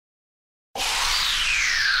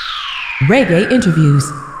Reggae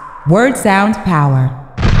Interviews. Word sound power.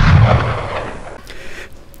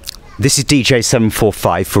 This is DJ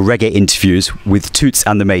 745 for Reggae Interviews with Toots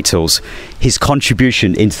and the Maytals. His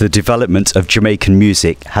contribution into the development of Jamaican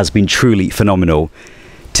music has been truly phenomenal.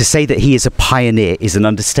 To say that he is a pioneer is an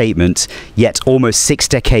understatement, yet almost 6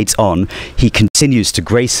 decades on, he continues to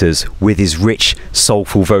grace us with his rich,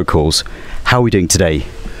 soulful vocals. How are we doing today?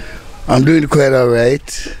 I'm doing quite all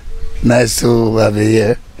right. Nice to have you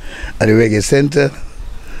here at the Reggae Centre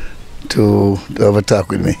to have a talk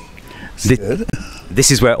with me.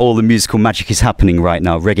 This is where all the musical magic is happening right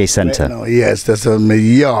now, Reggae Centre. Right now, yes, that's on my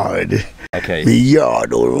yard. Okay. My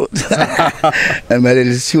yard, and my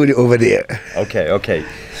little studio over there. Okay.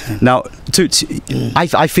 Now, Toots,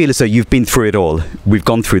 I feel as though you've been through it all. We've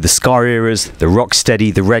gone through the ska eras, the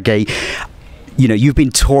rocksteady, the reggae. You know, you've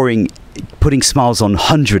been touring, putting smiles on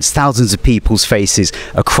hundreds, thousands of people's faces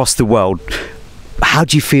across the world. How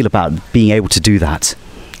do you feel about being able to do that?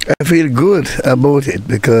 I feel good about it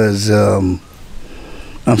because I'm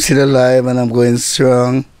still alive and I'm going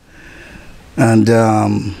strong. And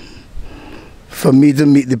for me to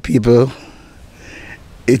meet the people,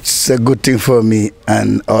 it's a good thing for me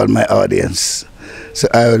and all my audience. So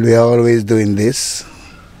I will be always doing this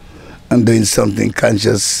and doing something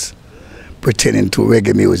conscious pertaining to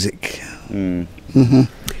reggae music.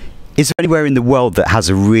 Is there anywhere in the world that has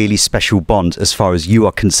a really special bond as far as you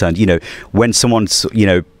are concerned? You know, when someone,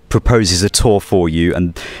 proposes a tour for you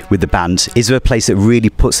and with the band, is there a place that really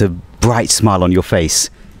puts a bright smile on your face?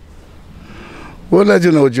 Well, as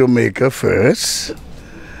you know, Jamaica first,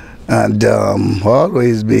 and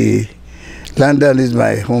always be. London is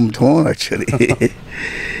my hometown, actually.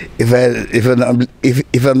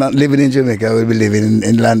 if I'm not living in Jamaica, I will be living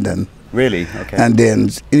in London. Really? Okay. And then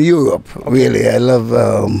in Europe, really, I love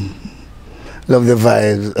the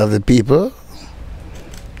vibes of the people.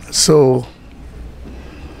 So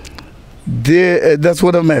that's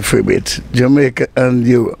one of my favorites, Jamaica and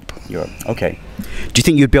Europe. Okay. Do you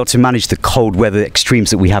think you'd be able to manage the cold weather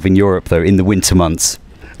extremes that we have in Europe, though, in the winter months?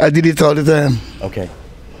 I did it all the time. Okay.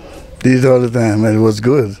 Did it all the time, and it was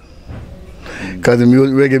good. Because the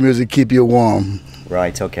reggae music keep you warm.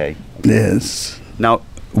 Right, okay. Yes. Now,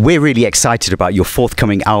 we're really excited about your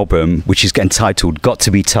forthcoming album, which is entitled Got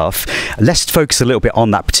to Be Tough. Let's focus a little bit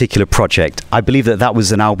on that particular project. I believe that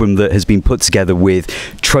was an album that has been put together with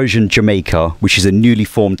Trojan Jamaica, which is a newly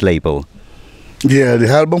formed label. Yeah, the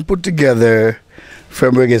album put together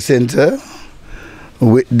from Reggae Centre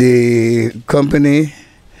with the company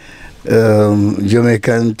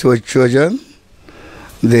Jamaican Trojan.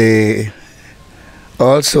 They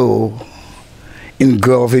also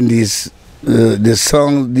involved in these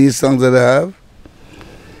songs that I have.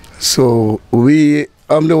 So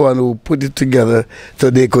I'm the one who put it together so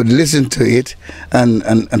they could listen to it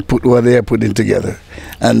and put what they are putting together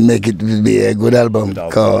and make it be a good album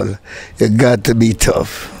called You Got to Be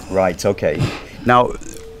Tough. Right, okay. Now,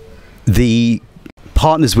 the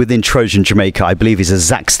partners within Trojan Jamaica, I believe, is a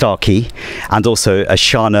Zak Starkey and also a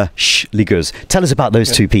Sshh, Liguz. Tell us about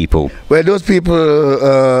those two people. Well, those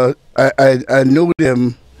people, I know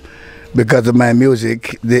them because of my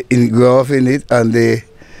music. They grow up in it and they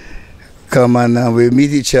come and we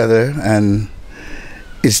meet each other, and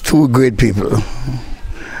it's two great people.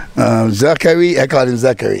 Zachary, I call him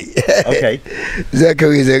Zachary. Okay.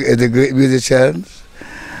 Zachary is a great musician.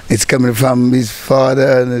 It's coming from his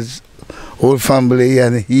father and his whole family,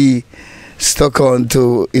 and he stuck on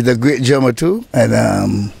to, he's a great drummer too, and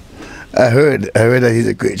I heard that he's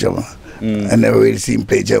a great drummer. I never really seen him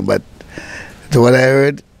play drum, but to what I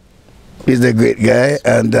heard, he's a great guy,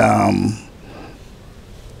 and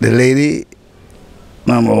the lady,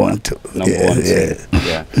 number one too. Number one too.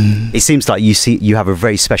 Yeah. It seems like you have a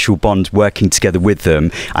very special bond working together with them.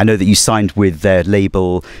 I know that you signed with their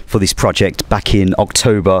label for this project back in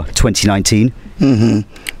October 2019.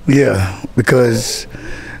 Yeah, because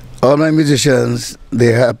all my musicians,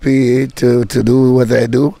 they're happy to do what I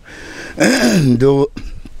do. Though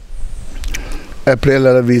I play a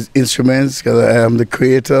lot of these instruments because I am the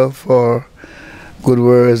creator for good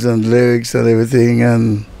words and lyrics and everything,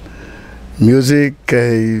 and music.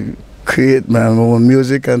 I create my own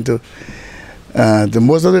music, and the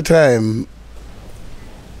most of the time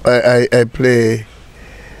I play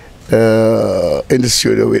in the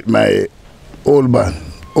studio with my old band.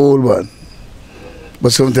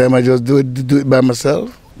 But sometimes I just do it by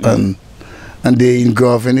myself, and they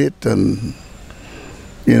engulf in it, and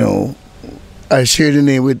I share the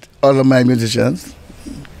name with all of my musicians.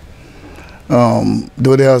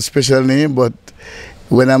 Though they have a special name, but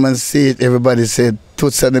when I'm on stage, everybody said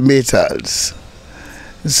Toots and the Maytals.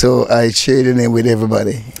 So I share the name with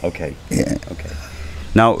everybody. Okay. Yeah. Okay.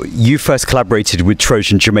 Now, you first collaborated with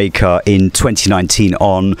Trojan Jamaica in 2019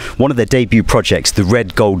 on one of their debut projects, the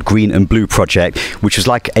Red, Gold, Green and Blue project, which was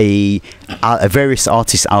like a various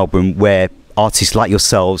artists album where artists like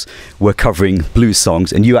yourselves were covering blues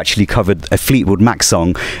songs, and you actually covered a Fleetwood Mac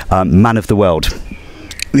song, Man of the World.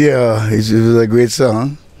 Yeah, it was a great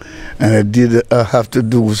song, and I have to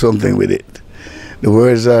do something with it. The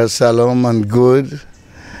words are solemn and good,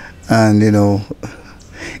 and you know,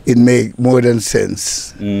 it makes more than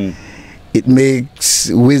sense. It makes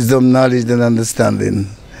wisdom, knowledge and understanding.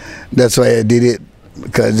 That's why I did it,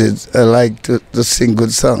 because I like to sing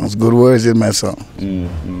good songs, good words in my song.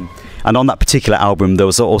 And on that particular album, there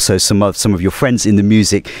was also some of your friends in the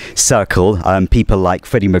music circle, people like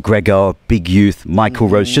Freddie McGregor, Big Youth, Michael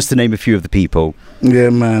Rose, just to name a few of the people. Yeah,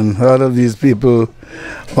 man. All of these people,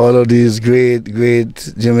 all of these great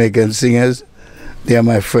Jamaican singers, they are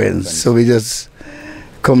my friends. So we just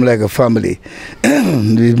come like a family.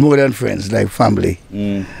 We're more than friends, like family.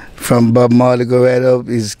 From Bob Marley go right up,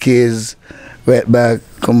 his kids, right back,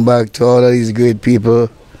 come back to all of these great people.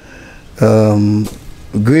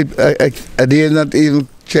 Great. I did not even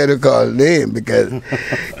try to call name because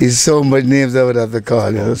it's so much names I would have to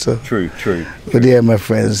call. You know, so. True. But they are my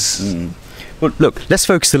friends. Well, look, let's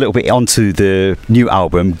focus a little bit onto the new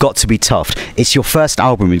album, Got to Be Tough. It's your first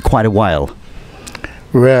album in quite a while.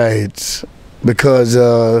 Right. Because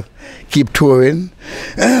keep touring.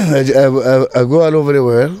 I go all over the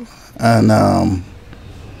world, and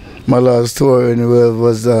my last tour in the world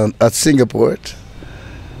was at Singapore.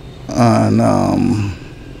 And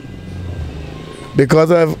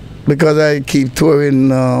because I keep touring,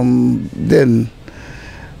 then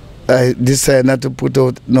I decided not to put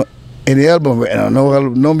out any album right now,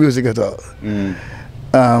 no music at all.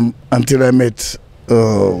 Until I met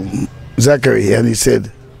Zachary, and he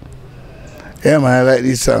said, "Yeah, man, I like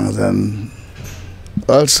these songs," and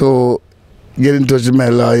also get in touch with my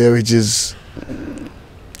lawyer, which is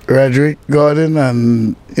Frederick Gordon,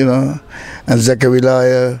 and you know, and Zachary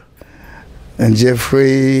lawyer, and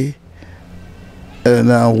Jeffrey,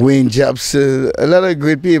 and Wayne Jobson, a lot of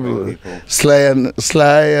great people. Sly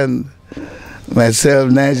and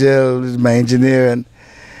myself, Nigel is my engineer, and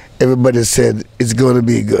everybody said it's going to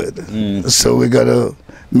be good. So we got to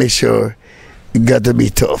make sure it got to be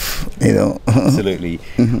tough, you know. Absolutely.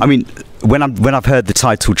 I mean, when I've heard the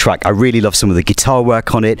title track, I really love some of the guitar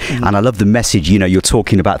work on it, and I love the message. You know, you're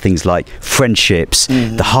talking about things like friendships,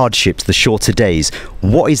 the hardships, the shorter days.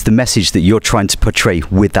 What is the message that you're trying to portray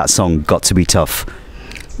with that song, Got to Be Tough?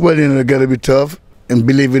 Well, you know, you got to be tough and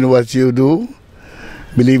believe in what you do,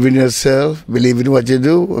 believe in yourself, believe in what you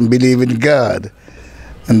do, and believe in God,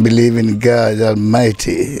 and believe in God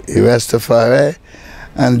Almighty, Rastafari,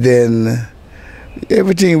 and then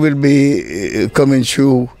everything will be coming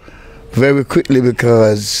true very quickly,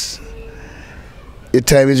 because the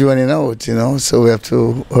time is running out, you know, so we have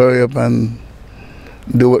to hurry up and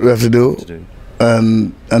do what we have to do,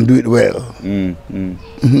 and do it well.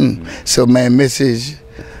 So my message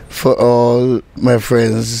for all my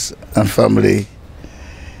friends and family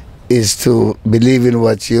is to believe in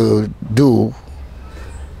what you do,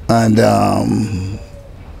 and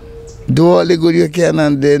do all the good you can,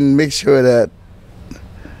 and then make sure that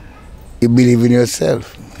you believe in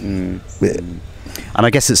yourself. And I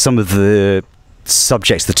guess that some of the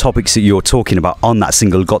subjects, the topics that you're talking about on that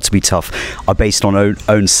single, Got to Be Tough, are based on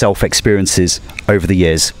own self-experiences over the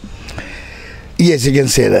years. Yes, you can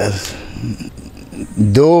say that.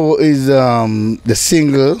 Though is the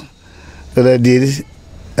single that I did,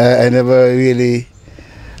 I never really,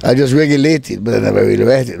 I just regulated, but I never really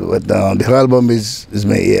write it. But the album is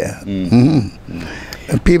made, yeah.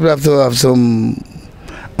 And people have to have some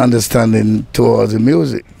understanding towards the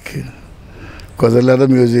music, because a lot of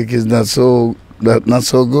music is not so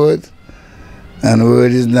good, and the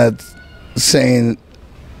word is not saying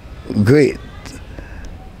great,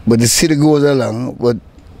 but the city goes along. But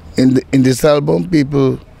in this album,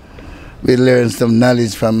 people will learn some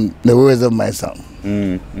knowledge from the words of my song.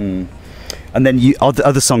 And then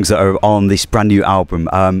other songs that are on this brand new album,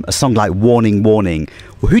 a song like Warning Warning.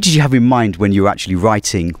 Well, who did you have in mind when you were actually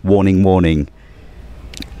writing Warning Warning?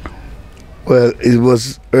 Well, it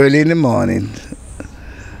was early in the morning.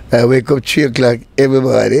 I wake up 3 o'clock,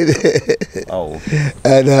 everybody.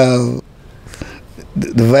 And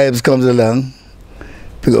the vibes comes along.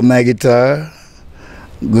 Pick up my guitar,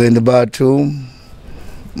 go in the bathroom,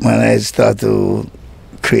 and I start to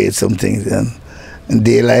create some things. And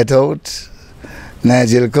daylight out,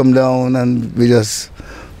 Nigel come down, and we just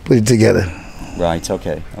put it together. Right,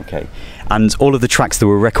 okay. And all of the tracks that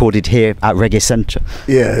were recorded here at Reggae Centre?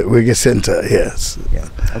 Yeah, Reggae Centre, yes. Yeah,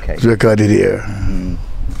 okay. It's recorded here.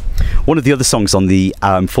 One of the other songs on the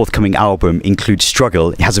forthcoming album includes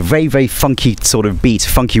Struggle. It has a very, very funky sort of beat,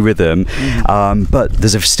 funky rhythm, but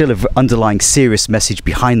there's still an underlying serious message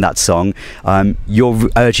behind that song. You're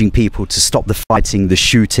urging people to stop the fighting, the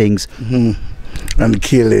shootings. And the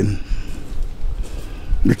killing.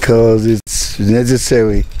 Because it's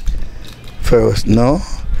necessary for us, no?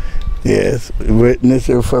 Yes, it's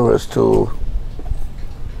necessary for us to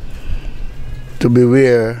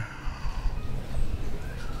beware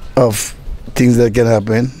of things that can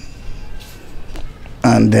happen,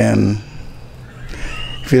 and then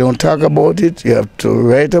if you don't talk about it, you have to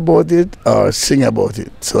write about it or sing about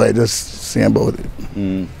it. So I just sing about it.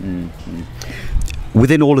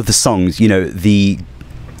 Within all of the songs, you know, the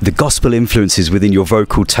gospel influences within your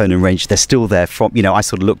vocal tone and range, they're still there. From, you know, I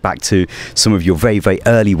sort of look back to some of your very, very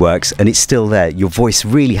early works, and it's still there. Your voice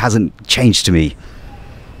really hasn't changed to me.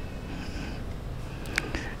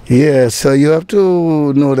 Yeah, so you have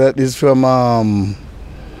to know that it's from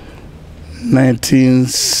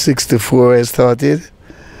 1964 I started,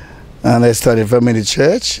 and I started from in the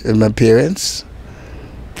church with my parents,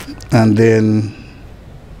 and then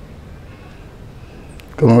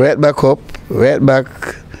come right back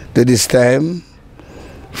to this time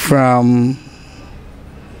from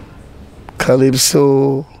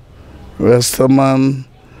Calypso, Rastaman,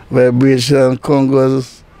 Vibration,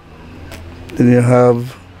 Congos, then you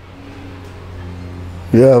have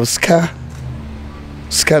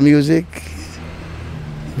ska music,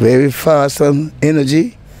 very fast and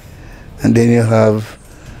energy, and then you have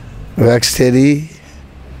Rocksteady,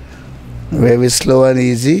 very slow and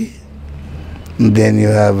easy, and then you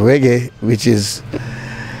have reggae, which is,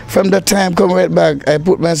 from that time come right back, I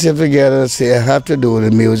put myself together and say I have to do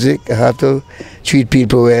the music, I have to treat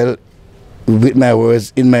people well with my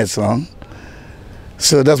words in my song.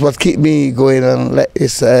 So that's what keep me going on like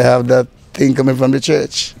this. I have that thing coming from the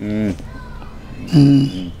church.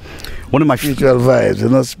 One of my spiritual vibes, you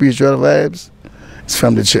know, spiritual vibes, it's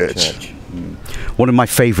from the church. One of my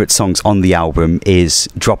favourite songs on the album is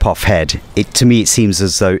Drop Off Head. To me it seems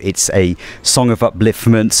as though it's a song of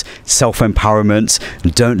upliftment, self-empowerment.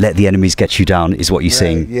 Don't let the enemies get you down is what you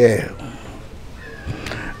sing. Yeah,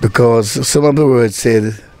 because some of the words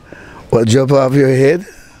said, well, drop off your head,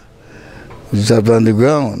 drop on the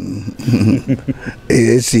ground.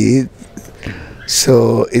 You see,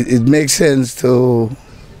 so it makes sense to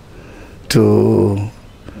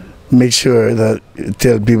make sure that you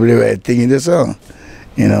tell people the right thing in the song,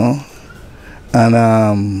 you know.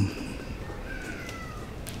 And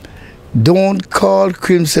don't call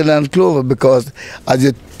crimson and clover, because as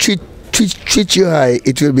you treat you high,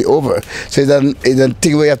 it will be over. So it's a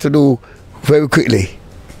thing we have to do very quickly.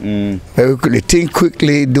 Very quickly. Think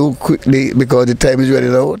quickly, do quickly, because the time is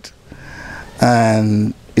running out.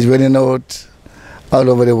 And it's running out all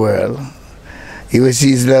over the world. You will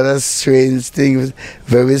see a lot of strange things,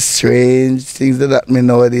 very strange things that happen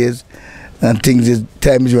nowadays, and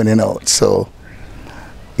time is running out. So,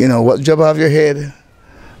 you know, what drop off your head,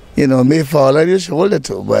 you know, may fall on your shoulder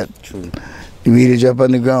too, but you really drop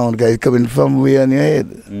on the ground, because it's coming from way on your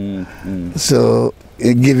head. So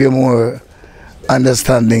it gives you more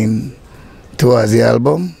understanding towards the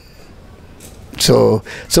album. So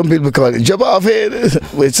some people call it drop off head,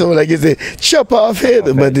 with someone like you say chop off head,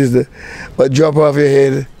 okay. But drop off your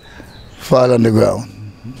head, fall on the ground.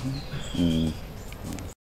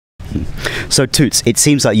 So Toots, it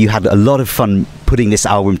seems like you had a lot of fun putting this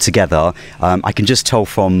album together. I can just tell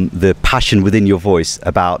from the passion within your voice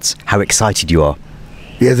about how excited you are.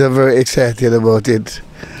 Yes, I'm very excited about it,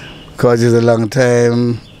 because it's a long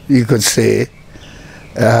time, you could say,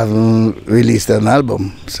 I haven't released an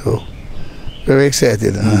album, so very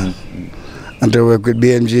excited. And to work with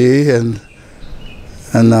BMG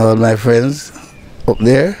and all my friends up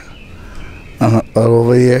there and all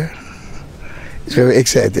over here. It's very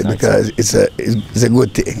excited because it's a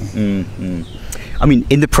good thing. I mean,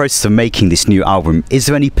 in the process of making this new album, is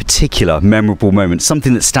there any particular memorable moment,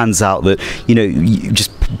 something that stands out that, you know,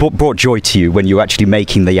 just brought joy to you when you were actually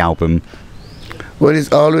making the album? Well,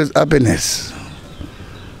 it's always happiness,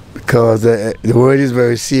 because the word is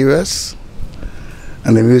very serious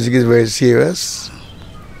and the music is very serious,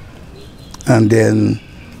 and then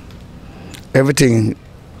everything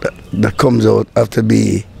that comes out have to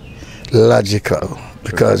be logical,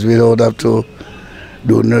 because we don't have to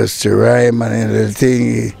do nursery rhyme, and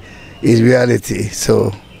everything is reality.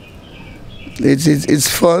 So it's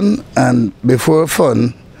fun, and before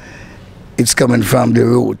fun, it's coming from the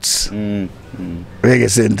roots. Reggae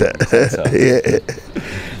Centre. Yeah.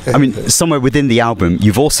 I mean, somewhere within the album,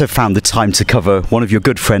 you've also found the time to cover one of your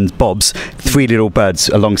good friends, Bob's, Three Little Birds,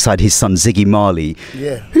 alongside his son, Ziggy Marley.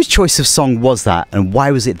 Yeah. Whose choice of song was that, and why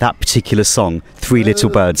was it that particular song, Three Little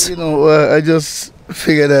Birds? You know, I just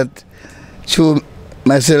figured that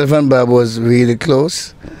myself and Bob was really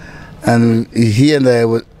close, and he and I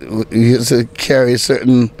used to carry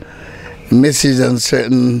certain messages and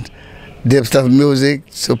certain depth of music,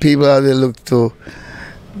 so people how they look to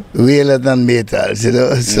realer than Maytals, you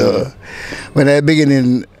know. So when I begin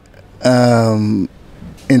in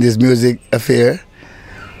this music affair,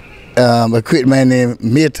 I create my name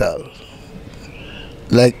Maytal,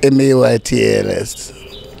 like M-A-Y-T-A-L-S,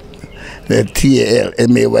 the T-A-L,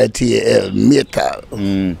 M-A-Y-T-A-L,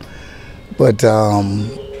 Maytal. But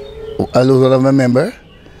I lose one of my member,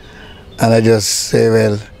 and I just say,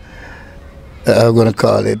 well, I'm going to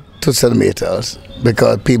call it Toots and Maytals,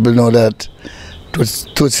 because people know that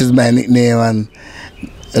Toots is my nickname, and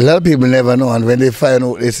a lot of people never know, and when they find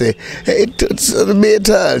out, they say, hey, Toots and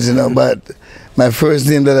Maytals, you know. But my first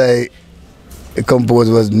name that I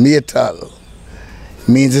composed was Maytal.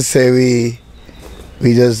 Means to say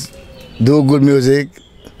we just do good music,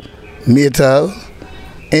 Maytal.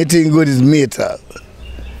 Anything good is Maytal.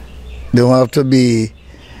 Don't have to be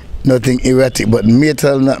nothing erratic, but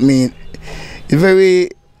Maytal not mean, it's very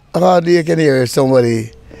hard you can hear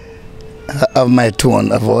somebody have my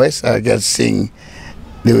tone of voice. I can sing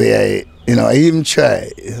the way I even try.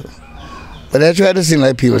 But I try to sing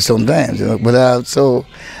like people sometimes, you know. But I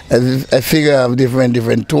figure I have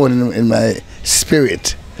different tone in my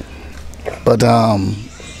spirit. But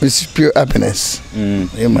it's pure happiness.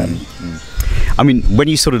 Yeah, man. I mean, when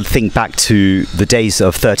you sort of think back to the days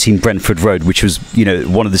of 13 Brentford Road, which was,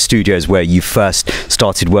 one of the studios where you first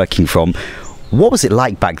started working from, what was it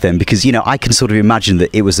like back then? Because, I can sort of imagine that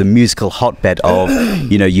it was a musical hotbed of,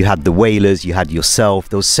 you had the Wailers, you had yourself,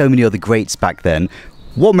 there was so many other greats back then.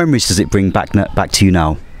 What memories does it bring back to you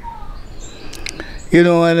now? I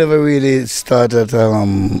never really started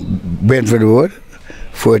Brentford Road,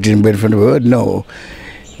 14 Brentford Road, no.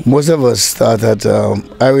 Most of us started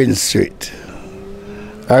Orange Street.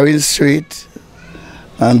 Orange Street,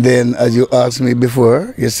 and then as you asked me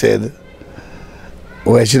before, you said,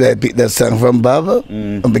 why should I pick that song from Bob?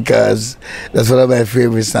 Because that's one of my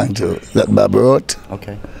favorite songs too, that Bob wrote.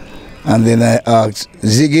 Okay. And then I asked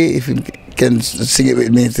Ziggy if he can sing it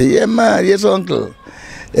with me. He said, yeah, man, yes, uncle.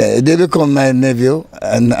 They become my nephew,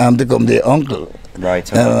 and I'm become their uncle. Right.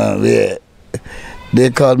 Okay. They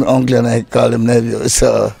called me uncle, and I called him nephew.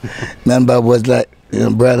 So, me and Bob was like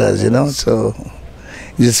brothers, So,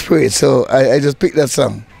 the spirit. So I just picked that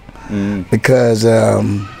song because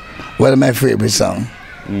one of my favorite songs.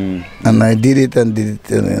 And I did it, and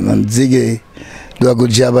Ziggy do a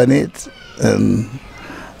good job on it, and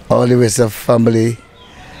all the rest of family,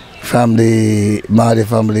 Marley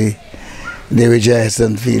family, they rejoice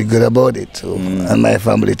and feel good about it too, and my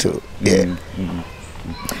family too. Yeah.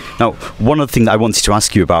 Now, one other thing that I wanted to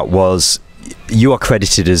ask you about was, you are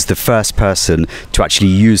credited as the first person to actually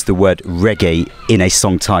use the word reggae in a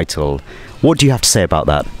song title. What do you have to say about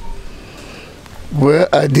that? Well,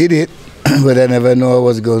 I did it, but I never know I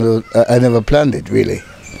was going to, I never planned it really.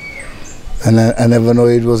 And I never know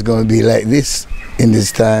it was going to be like this in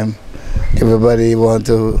this time. Everybody want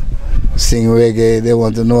to sing reggae, they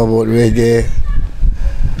want to know about reggae.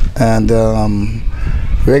 And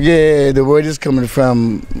reggae, the word is coming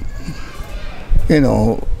from,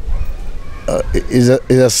 is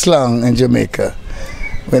a slang in Jamaica.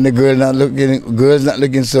 When the girl's not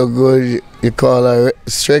looking so good, you call her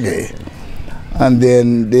reggae. And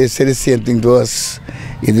then they say the same thing to us.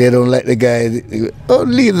 If they don't like the guy, they go, oh,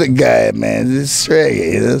 leave the guy, man. It's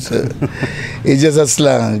reggae. So it's just a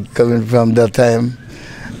slang coming from that time.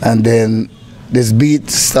 And then this beat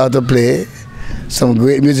start to play. Some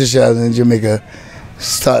great musicians in Jamaica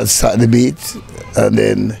start the beat, and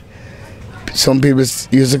then some people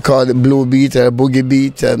used to call it blue beat or boogie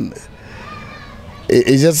beat, and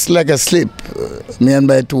it's just like a slip. Me and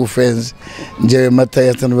my two friends, Jerry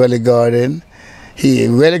Matthias and Welly Garden.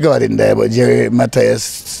 Welly Garden died, but Jerry Matthias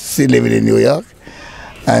still living in New York.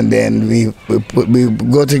 And then we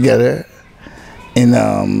go together in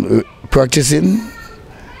practicing,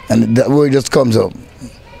 and that word just comes up.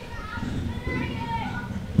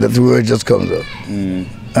 That word just comes up.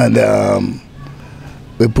 And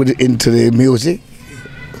we put it into the music.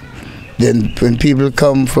 Then when people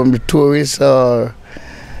come from the tourists or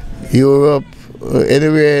Europe, or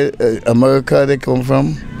anywhere, America they come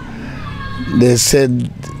from, they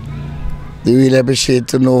said they really appreciate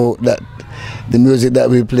to know that the music that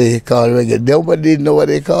we play called reggae. Nobody didn't know what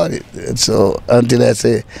they called it. And so until I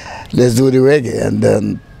say, let's do the reggae, and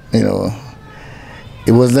then you know,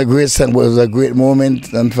 it wasn't a great song, but it was a great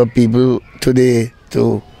moment, and for people today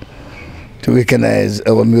to recognize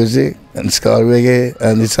our music, and it's called reggae,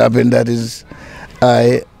 and it's happened that is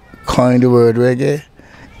I coined the word reggae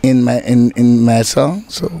in my song,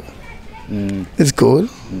 so it's cool.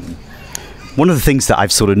 One of the things that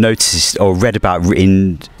I've sort of noticed or read about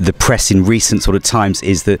in the press in recent sort of times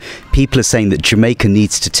is that people are saying that Jamaica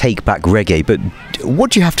needs to take back reggae. But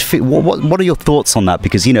what do you have to think? What are your thoughts on that?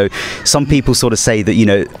 Because, you know, some people sort of say that, you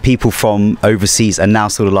know, people from overseas are now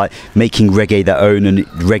sort of like making reggae their own, and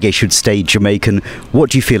reggae should stay Jamaican. What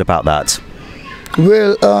do you feel about that?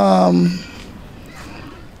 Well,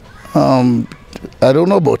 I don't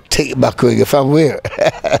know about take back reggae from where.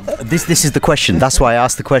 This is the question. That's why I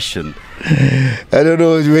asked the question. I don't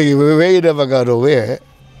know if reggae never got nowhere.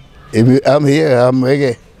 I'm here, I'm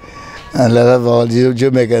reggae. And a lot of all the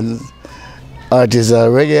Jamaican artists are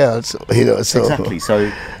reggae also, you know. So, exactly,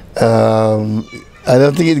 so... I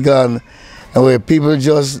don't think it's gone where people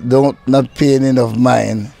just not paying enough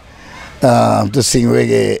mind to sing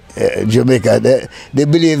reggae Jamaica. They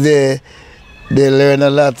believe they learn a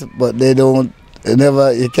lot, but they don't,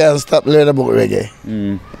 you can't stop learning about reggae.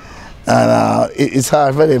 And it's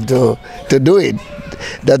hard for them to do it.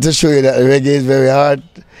 That to show you that reggae is very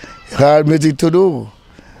hard music to do.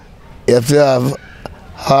 You have to have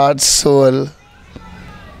heart, soul,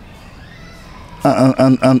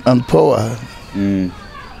 and power.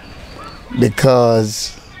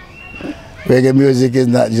 Because reggae music is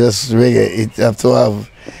not just reggae.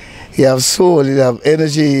 You have soul, you have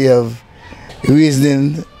energy, you have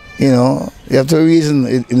reasoning, you know. You have to reason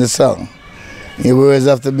in the song. Your words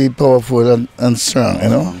have to be powerful and strong, you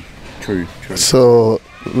know. True. So,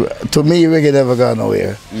 to me, reggae never got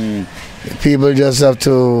nowhere. People just have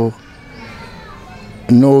to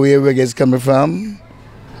know where reggae is coming from,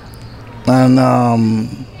 and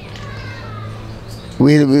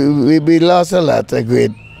we lost a lot of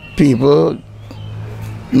great people,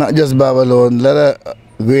 not just Babylon, a lot of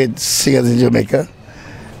great singers in Jamaica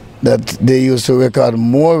that they used to record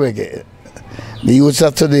more reggae. The youths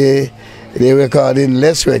of today, they recording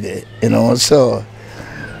less reggae, you know. So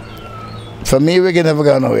for me, reggae never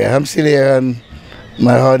got nowhere. I'm still here, and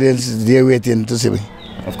my audience is there waiting to see me.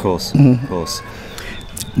 Of course, of course.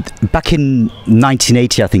 Back in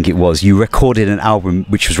 1980, I think it was, you recorded an album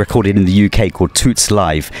which was recorded in the UK called Toots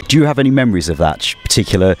Live. Do you have any memories of that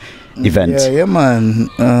particular event? Yeah, man.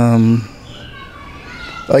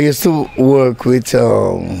 I used to work with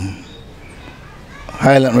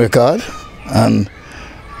Highland Record, and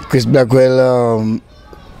Chris Blackwell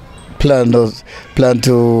planned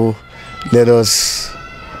to let us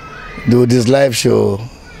do this live show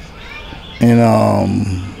in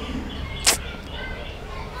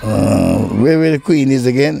where the Queen is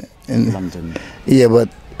again? In London. Yeah, but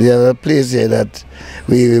there's a place here that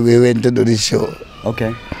we went to do this show.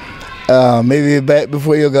 Okay. Maybe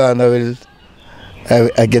before you're gone,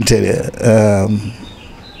 I can tell you.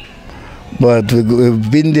 But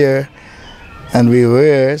we've been there, and we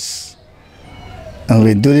rehearse, and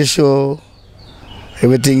we do the show,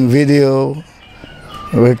 everything video,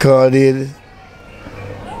 recorded,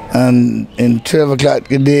 and in 12 o'clock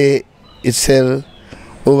a day it sell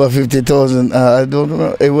over 50,000. I don't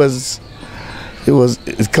know. It's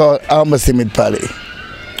called Hammersmith Pally.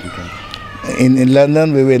 Okay. In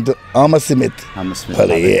London we went to Hammersmith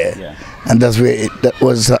Pally, yeah. And that's where that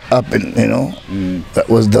was happened, you know. That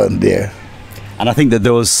was done there. And I think that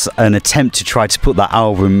there was an attempt to try to put that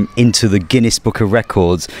album into the Guinness Book of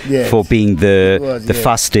Records for being the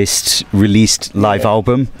fastest released live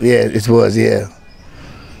album. Yeah, it was, yeah.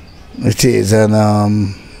 It is, and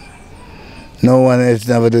no one else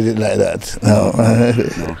never did it like that. No.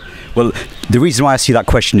 No. Well, the reason why I asked you that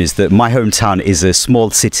question is that my hometown is a small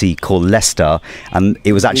city called Leicester, and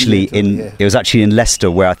it was actually in Leicester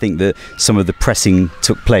where I think that some of the pressing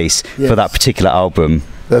took place for that particular album.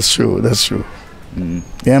 That's true.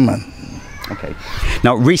 Yeah, man. Okay.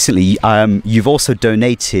 Now, recently, you've also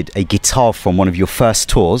donated a guitar from one of your first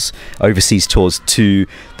tours, overseas tours, to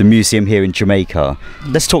the museum here in Jamaica.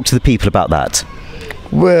 Let's talk to the people about that.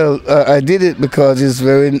 Well, I did it because it's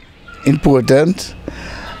very important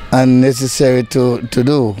and necessary to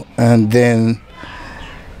do, and then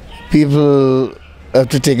people have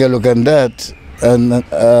to take a look at that, and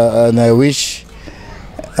I wish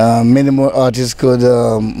many more artists could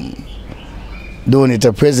donate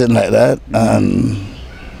a present like that, and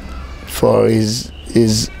for is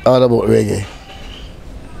all about reggae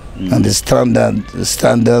and the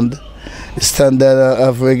standard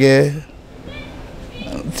of reggae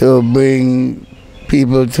to bring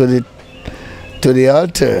people to the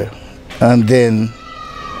altar, and then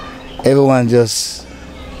everyone just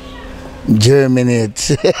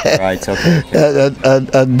germinate. Right, okay.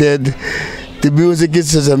 And then the music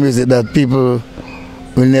is such a music that people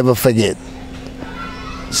will never forget.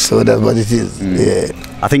 So that's what it is. Yeah.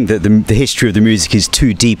 I think that the history of the music is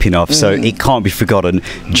too deep enough, so it can't be forgotten.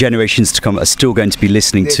 Generations to come are still going to be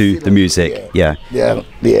listening to the music. Yeah,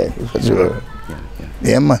 for sure.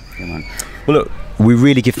 Yeah, man. Well, look, we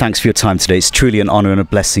really give thanks for your time today. It's truly an honour and a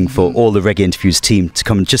blessing for all the Reggae Interviews team to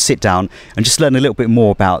come and just sit down and just learn a little bit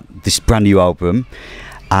more about this brand new album.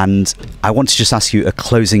 And I want to just ask you a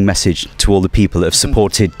closing message to all the people that have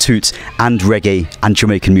supported Toots and reggae and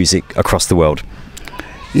Jamaican music across the world.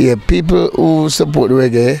 Yeah, people who support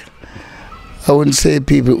reggae, I wouldn't say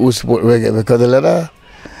people who support reggae, because a lot of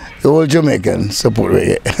the whole Jamaicans support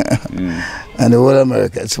reggae, and the whole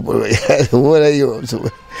Americans support reggae, the whole of Europe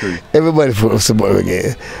support. Everybody support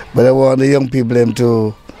reggae. But I want the young people them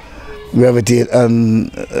to gravitate on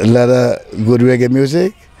a lot of good reggae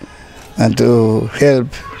music and to help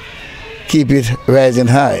keep it rising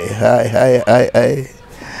high,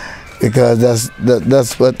 because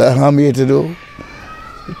that's what I'm here to do.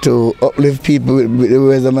 To uplift people with the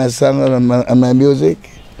words of my song and my music,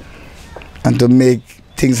 and to make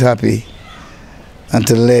things happy, and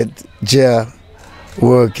to let Jah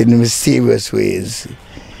work in mysterious ways.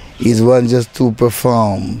 He's one just too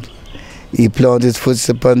profound. He planted his foot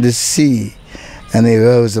upon the sea, and he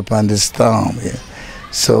rose upon the storm. Yeah.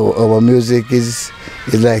 So our music is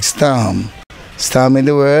like storm in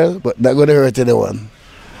the world, but not going to hurt anyone.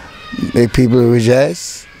 Make people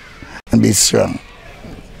rejoice and be strong.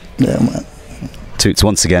 Yeah, man. Toots,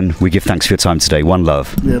 once again, we give thanks for your time today. One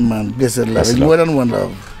love. Yeah, man. Blessed love. Blessed It's love. more than one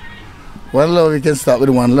love. One love, you can start with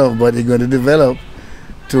one love, but you're going to develop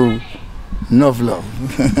to enough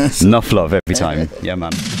love. Enough love every time. Yeah,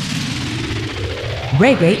 man.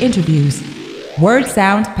 Reggae Interviews. Word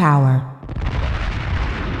Sound Power.